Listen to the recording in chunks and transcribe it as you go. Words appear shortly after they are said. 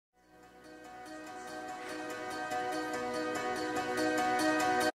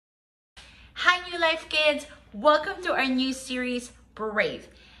Life Kids! Welcome to our new series, Brave.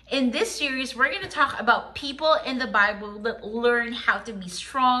 In this series, we're going to talk about people in the Bible that learn how to be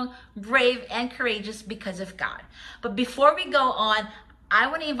strong, brave, and courageous because of God. But before we go on, I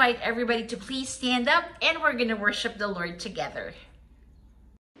want to invite everybody to please stand up and we're going to worship the Lord together.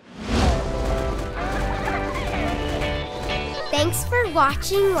 Thanks for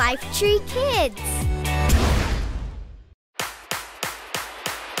watching Life Tree Kids.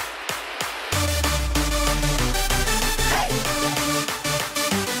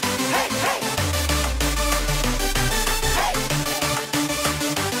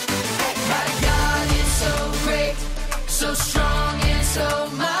 So strong and so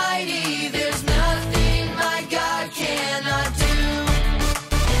mighty, there's nothing my God cannot do.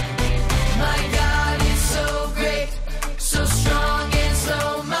 My God is so great, so strong and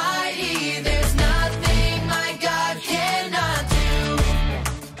so mighty, there's nothing my God cannot do.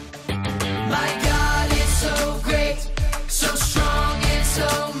 My God is so great, so strong and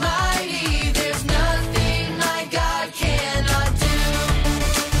so mighty, there's nothing my God cannot do.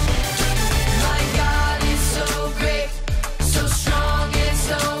 My God is so great, so strong and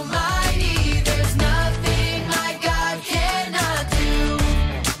so mighty, there's nothing my God cannot do.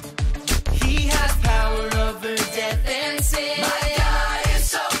 He has power over death and sin. My God is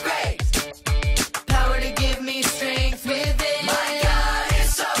so great, power to give me strength within. My God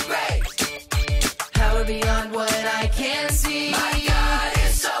is so great, power beyond what I can see. My God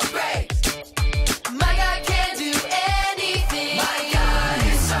is so great, my God can do anything. My God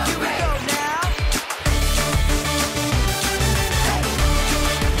is so great. Here we go now.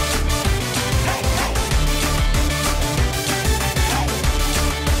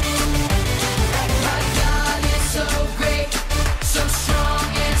 My God is so great, so strong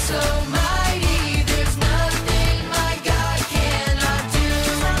and so mighty, there's nothing my God cannot do.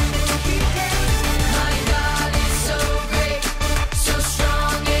 My God is so great, so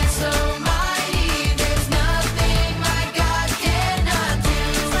strong and so mighty, there's nothing my God cannot do.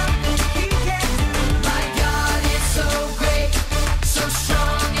 My God is so great, so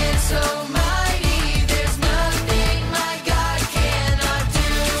strong and so mighty, there's nothing my God cannot do.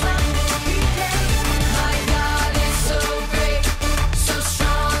 My God is so great, so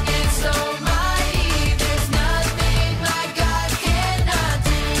strong and so mighty, there's nothing my God cannot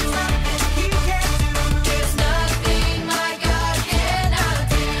do. There's nothing my God cannot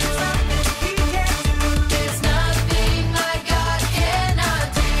do. There's nothing my God cannot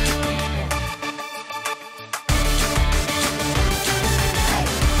do.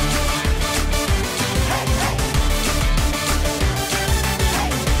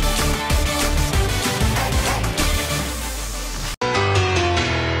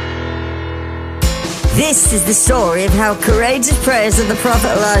 This is the story of how courageous prayers of the prophet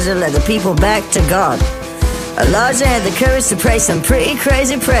Elijah led the people back to God. Elijah had the courage to pray some pretty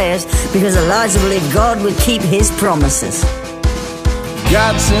crazy prayers because Elijah believed God would keep his promises.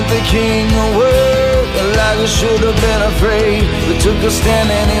 God sent the king a word. Elijah should have been afraid, but took a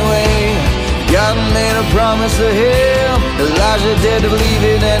stand anyway. God made a promise to him. Elijah dared to believe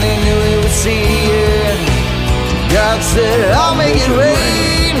it, and he knew he would see it. God said, I'll make it rain.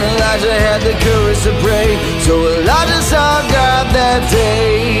 Elijah had the courage to pray, so Elijah saw God that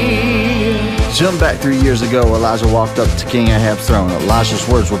day. Jump back 3 years ago, Elijah walked up to King Ahab's throne. Elijah's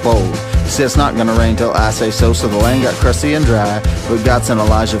words were bold. He said, it's not going to rain till I say so. So the land got crusty and dry, but God sent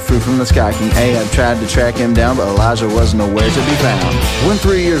Elijah fruit from the sky. King Ahab tried to track him down, but Elijah was nowhere to be found. When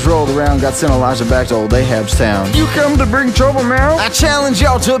 3 years rolled around, God sent Elijah back to old Ahab's town. You come to bring trouble now? I challenge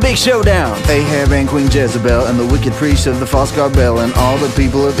y'all to a big showdown. Ahab and Queen Jezebel and the wicked priest of the false god Baal and all the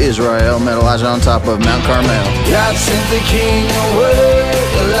people of Israel met Elijah on top of Mount Carmel. God sent the king a word.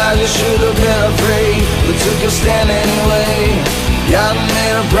 Elijah should have been afraid, but took a stand anyway. God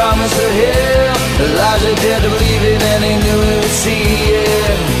made a promise to him. Elijah dared to believe it, and he knew he would see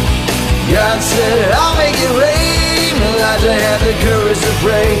it. God said, I'll make it rain. Elijah had the courage to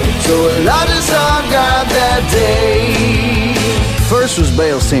pray, so Elijah saw God that day. First was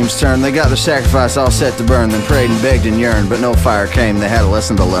Baal's team's turn. They got their sacrifice all set to burn, then prayed and begged and yearned, but no fire came. They had a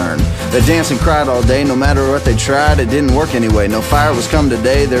lesson to learn. They danced and cried all day. No matter what they tried, it didn't work anyway. No fire was come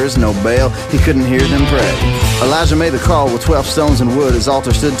today. There is no Baal. He couldn't hear them pray. Elijah made the call with 12 stones and wood. His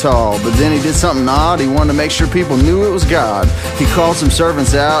altar stood tall, but then he did something odd. He wanted to make sure people knew it was God. He called some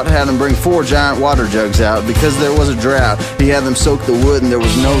servants out, had them bring 4 giant water jugs out. Because there was a drought, he had them soak the wood, and there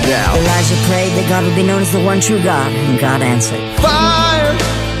was no doubt. Elijah prayed that God would be known as the one true God, and God answered. Fire,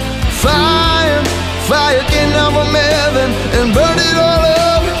 fire, fire came down from heaven and burned it all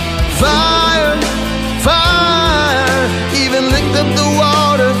up. Fire, fire, even licked up the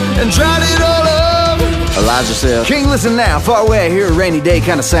water and dried it all up. Elijah said, King, listen now, far away I hear a rainy day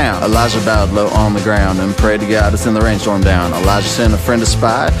kind of sound. Elijah bowed low on the ground and prayed to God to send the rainstorm down. Elijah sent a friend to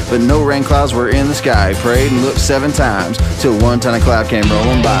spy, but no rain clouds were in the sky. He prayed and looked 7 times, till one tiny cloud came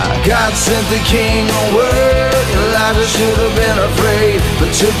rolling by. God sent the king a word, Elijah should have been afraid,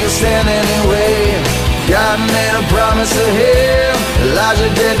 but took a stand anyway. God made a promise to him, Elijah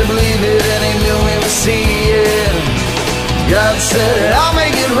dared to believe it, and he knew he would see it. God said, I'll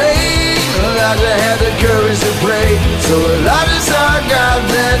make it rain. Elijah had the courage to pray, so Elijah saw God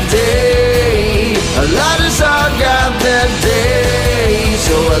that day. Elijah saw God that day.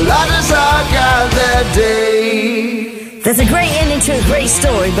 So Elijah saw God that day. That's a great ending to a great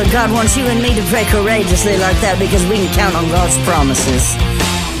story, but God wants you and me to pray courageously like that because we can count on God's promises.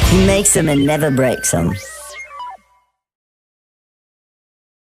 He makes them and never breaks them.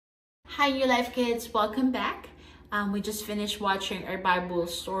 Hi, you life kids, welcome back. We just finished watching our Bible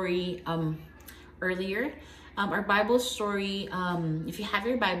story earlier. Our Bible story, if you have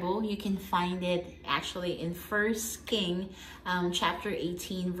your Bible, you can find it actually in 1 King chapter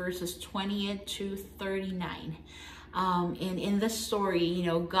 18 verses 20 to 39. And in the story, you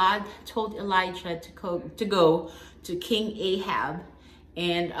know, God told Elijah to go to King Ahab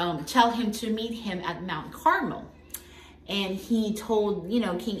and tell him to meet him at Mount Carmel. And he told, you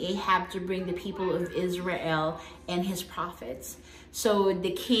know, King Ahab to bring the people of Israel and his prophets. So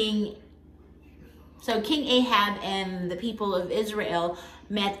King Ahab and the people of Israel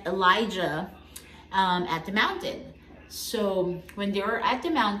met Elijah at the mountain. So when they were at the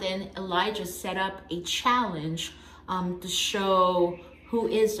mountain, Elijah set up a challenge to show who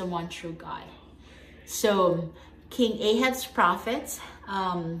is the one true God. So King Ahab's prophets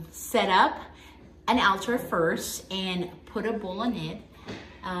set up an altar first and put a bull on it,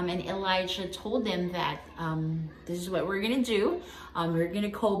 and Elijah told them that this is what we're gonna do. We're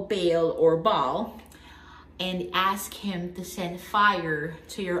gonna call Baal or Baal and ask him to send fire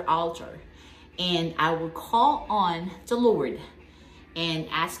to your altar, and I will call on the Lord and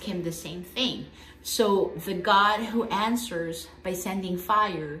ask him the same thing. So the God who answers by sending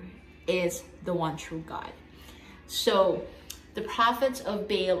fire is the one true God. So the prophets of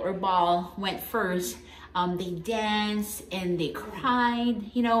Baal or Baal went first. They danced and they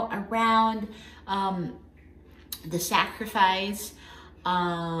cried, you know, around the sacrifice.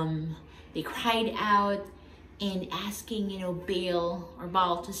 They cried out and asking, you know, Baal or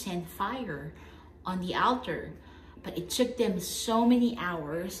Baal to send fire on the altar. But it took them so many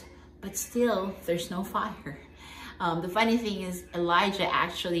hours, but still there's no fire. The funny thing is Elijah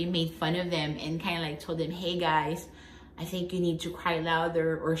actually made fun of them and kind of like told them, hey guys, I think you need to cry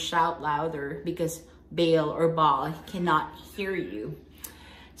louder or shout louder because Baal or Baal cannot hear you.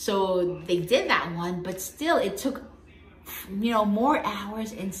 So they did that one, but still it took, you know, more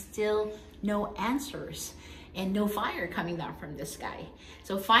hours and still no answers and no fire coming down from the sky.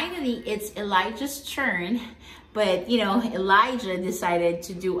 So finally it's Elijah's turn, but you know, Elijah decided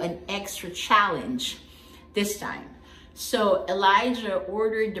to do an extra challenge this time. So Elijah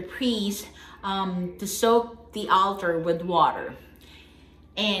ordered the priest to soak the altar with water.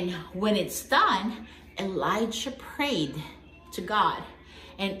 And when it's done, Elijah prayed to God,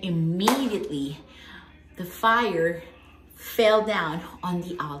 and immediately the fire fell down on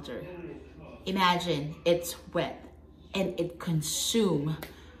the altar. Imagine, it's wet and it consumed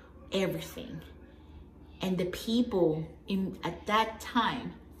everything. And the people at that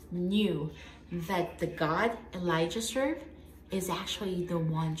time knew that the God Elijah served is actually the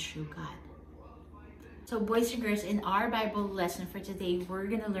one true God. So boys and girls, in our Bible lesson for today, we're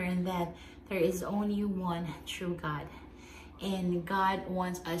going to learn that there is only one true God. And God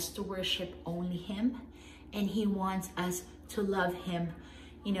wants us to worship only him. And he wants us to love him,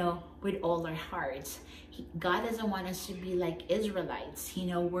 you know, with all our hearts. God doesn't want us to be like Israelites, you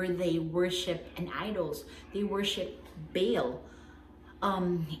know, where they worship an idols. They worship Baal.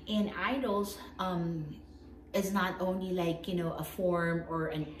 And idols is not only like, you know, a form or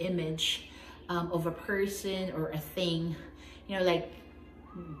an image of a person or a thing, you know, like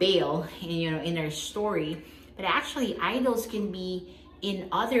Baal, you know, in our story. But actually idols can be in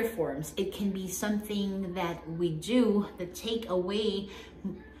other forms. It can be something that we do that take away,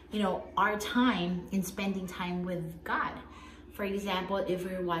 you know, our time in spending time with God. For example, if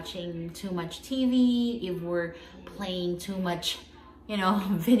we're watching too much TV, if we're playing too much, you know,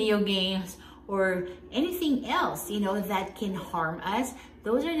 video games or anything else, you know, that can harm us.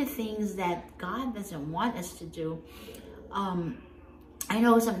 Those are the things that God doesn't want us to do. I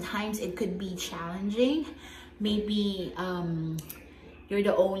know sometimes it could be challenging. Maybe you're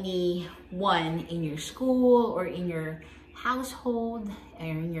the only one in your school or in your household or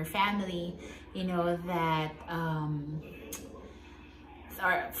in your family, you know, that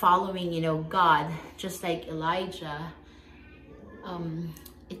are following, you know, God, just like Elijah.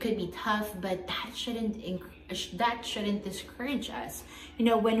 It could be tough, but that shouldn't discourage us. You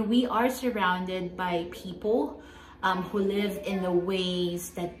know, when we are surrounded by people who live in the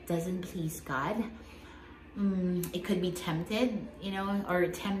ways that doesn't please God, it could be tempted, you know, or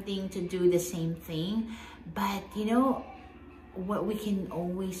tempting to do the same thing. But you know, what we can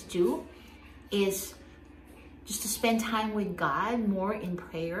always do is just to spend time with God, more in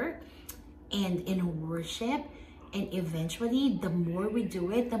prayer and in worship. And eventually, the more we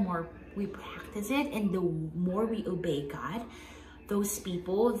do it, the more we practice it, and the more we obey God, those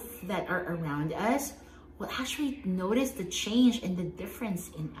people that are around us will actually notice the change and the difference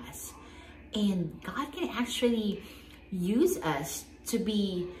in us. And God can actually use us to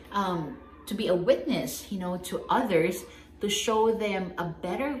be a witness, you know, to others, to show them a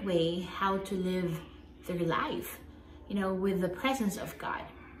better way how to live their life, you know, with the presence of God.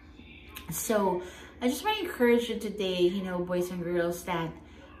 So I just want to encourage you today, you know, boys and girls, that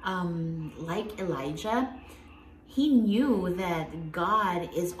like Elijah, he knew that God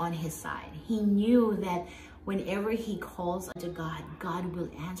is on his side. He knew that whenever he calls unto God, God will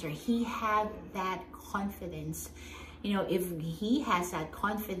answer. He had that confidence. You know, if he has that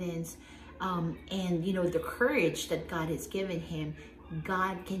confidence and, you know, the courage that God has given him,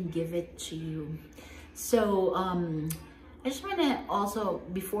 God can give it to you. So I just want to also,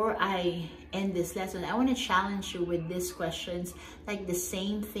 before I end this lesson, I want to challenge you with these questions, like the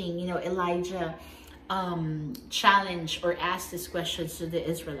same thing, you know, Elijah challenged or asked these questions to the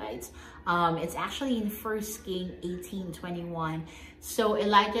Israelites. It's actually in 1 Kings 18:21. So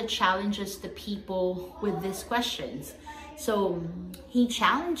Elijah challenges the people with these questions. So he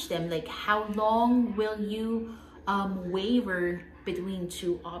challenged them, like, how long will you waver between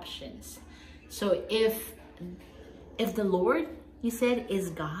two options? So if the Lord, he said, is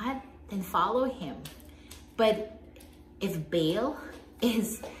God, then follow him. But if Baal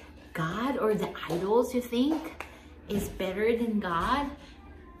is God, or the idols you think is better than God,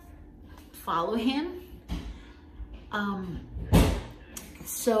 follow him.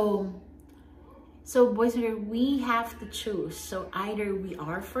 So boys and girls, we have to choose. So either we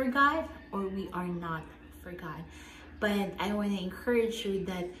are for God or we are not for God. But I want to encourage you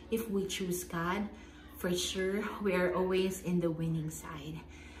that if we choose God, for sure, we are always in the winning side.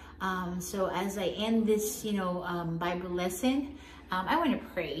 So as I end this, you know, Bible lesson, I want to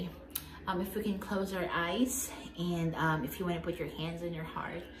pray. If we can close our eyes, and if you want to put your hands on your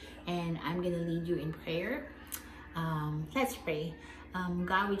heart, and I'm going to lead you in prayer. Let's pray.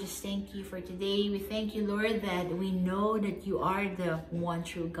 God, we just thank you for today. We thank you, Lord, that we know that you are the one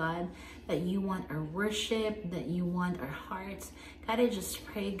true God, that you want our worship, that you want our hearts. God, I just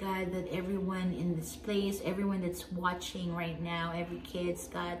pray, God, that everyone in this place, everyone that's watching right now, every kids,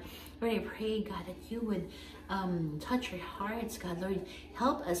 God, Lord, I pray, God, that you would touch our hearts, God. Lord,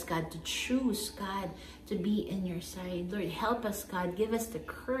 help us, God, to choose, God, to be in your side. Lord, help us, God. Give us the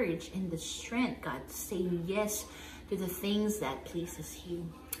courage and the strength, God, to say yes to the things that pleases you.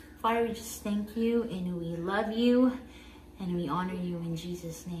 Father, we just thank you, and we love you, and we honor you in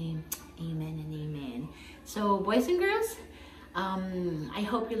Jesus' name. Amen and amen. So, boys and girls, I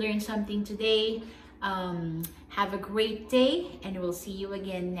hope you learned something today. Have a great day, and we'll see you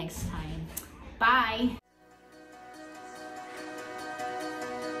again next time. Bye.